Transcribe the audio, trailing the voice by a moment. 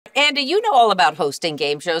Andy, you know all about hosting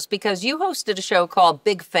game shows because you hosted a show called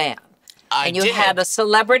Big Fan. And you had a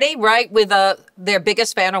celebrity, right, with their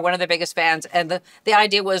biggest fan or one of their biggest fans, and the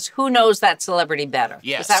idea was who knows that celebrity better.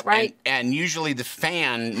 Yes. Is that right? And usually the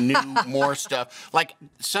fan knew more stuff. Like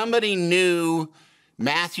somebody knew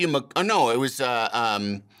Matthew oh no, it was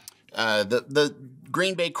the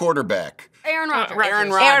Green Bay quarterback. Aaron Rodgers. Aaron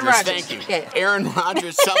Rodgers, thank you. Yeah. Aaron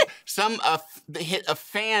Rodgers, a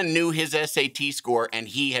fan knew his SAT score, and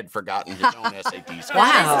he had forgotten his own SAT score.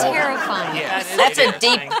 Wow. That's terrifying. Yes. That's a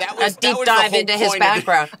deep dive into his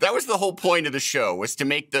background. That was the whole point of the show, was to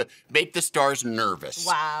make the stars nervous.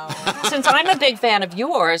 Wow. Since I'm a big fan of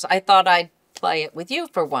yours, I thought I'd play it with you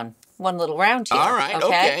for one little round here. All right,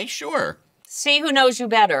 okay, sure. See who knows you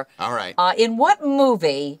better. All right. In what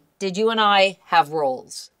movie did you and I have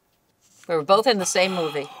roles? We were both in the same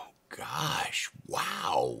movie. Oh, gosh,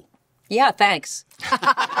 wow. Yeah, thanks.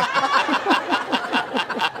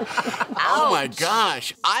 Oh, my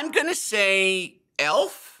gosh. I'm going to say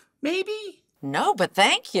Elf, maybe? No, but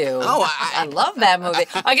thank you. Oh, I love that movie.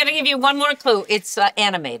 I'm going to give you one more clue. It's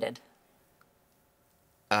animated.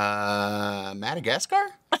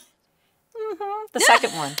 Madagascar? The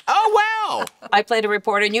second one. Oh, wow. I played a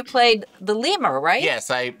reporter, and you played the lemur, right?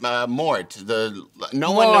 Yes, Mort.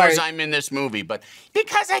 No one knows I'm in this movie, but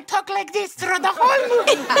because I talk like this through the whole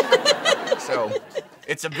movie. So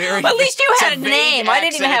it's a very. Well, at least you had a name. I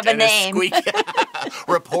didn't even have a name.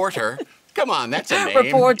 Reporter. Come on, that's a name.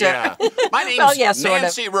 Reporter. Yeah. My name's sort of.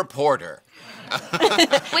 Nancy Reporter.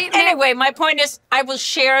 Anyway, my point is, I will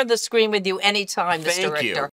share the screen with you anytime, Mr. Richter. Thank you.